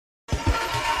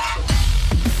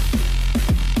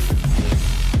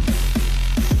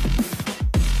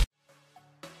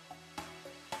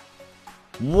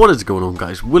What is going on,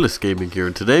 guys? Willis Gaming here,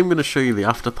 and today I'm going to show you the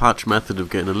after patch method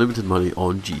of getting unlimited money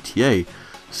on GTA.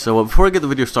 So before I get the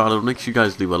video started, make sure you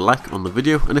guys leave a like on the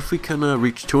video, and if we can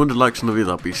reach 200 likes on the video,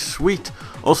 that'd be sweet.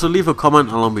 Also leave a comment,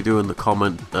 and I'll be doing the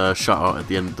comment shout out at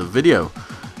the end of the video.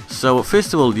 So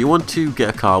first of all, you want to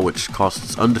get a car which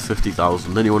costs under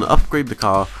 50,000, then you want to upgrade the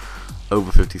car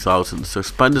over 50,000, so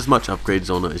spend as much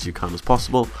upgrades on it as you can as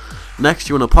possible. Next,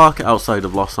 you want to park it outside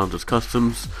of Los Santos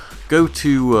Customs. Go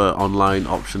to online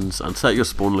options and set your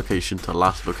spawn location to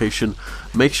last location.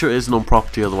 Make sure it isn't on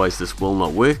property, otherwise this will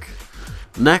not work.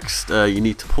 Next, you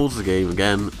need to pause the game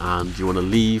again, and you want to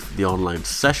leave the online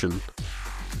session.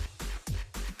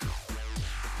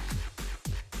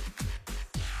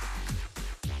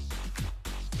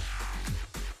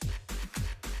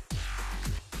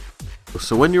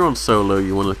 So when you're on solo,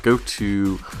 you want to go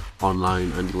to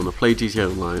online and you want to play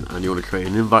GTA Online, and you want to create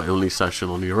an invite only session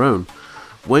on your own.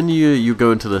 When you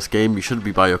go into this game, you should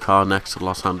be by your car next to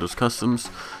Los Santos Customs.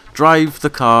 Drive the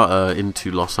car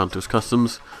into Los Santos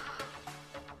Customs.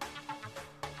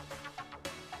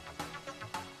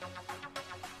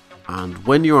 And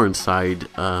when you're inside,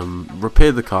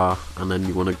 repair the car, and then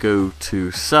you want to go to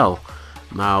sell.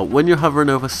 Now when you're hovering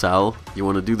over sell, you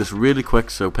want to do this really quick,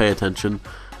 so pay attention.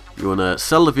 You want to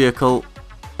sell the vehicle,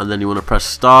 and then you want to press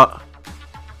start.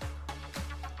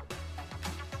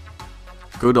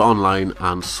 Go to online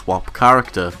and swap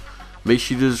character. Make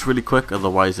sure you do this really quick,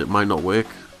 otherwise it might not work.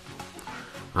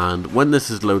 And when this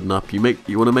is loading up, you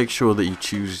want to make sure that you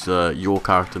choose your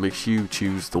character. Make sure you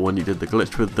choose the one you did the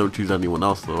glitch with. Don't choose anyone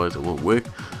else, otherwise it won't work.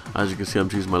 As you can see, I'm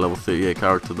choosing my level 38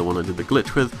 character, the one I did the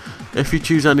glitch with. If you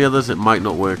choose any others, it might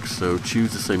not work, so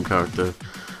choose the same character.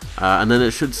 And then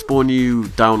it should spawn you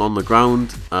down on the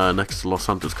ground next to Los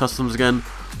Santos Customs again.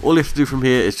 All you have to do from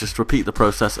here is just repeat the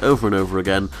process over and over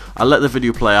again. I'll let the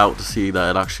video play out to see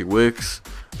that it actually works.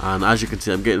 And as you can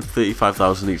see, I'm getting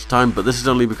 35,000 each time, but this is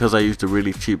only because I used a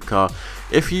really cheap car.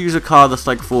 If you use a car that's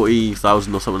like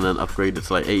 40,000 or something and then upgrade it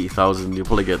to like 80,000, you'll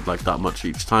probably get like that much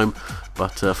each time.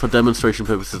 But for demonstration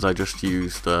purposes, I just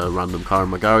used a random car in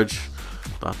my garage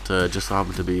that just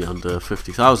happened to be under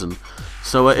 50,000.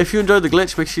 So if you enjoyed the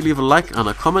glitch, make sure you leave a like and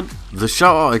a comment. The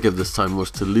shout out I give this time was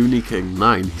to Looney King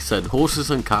 9. He said horses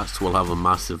and cats will have a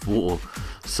massive war.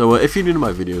 So if you're new to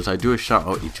my videos, I do a shout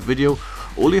out each video.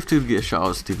 All you have to do to get a shout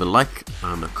out is to leave a like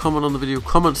and a comment on the video.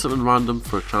 Comment something random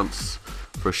for a chance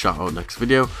for a shout out next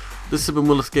video. This has been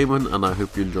Willis Gaming, and I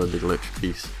hope you enjoyed the glitch.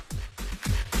 Peace.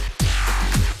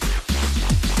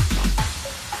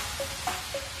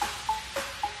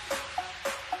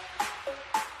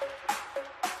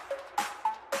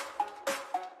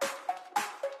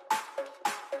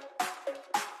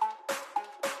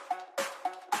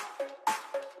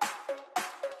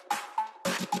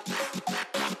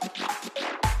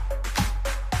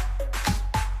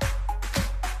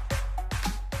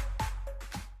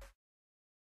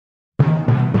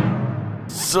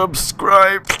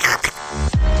 Subscribe.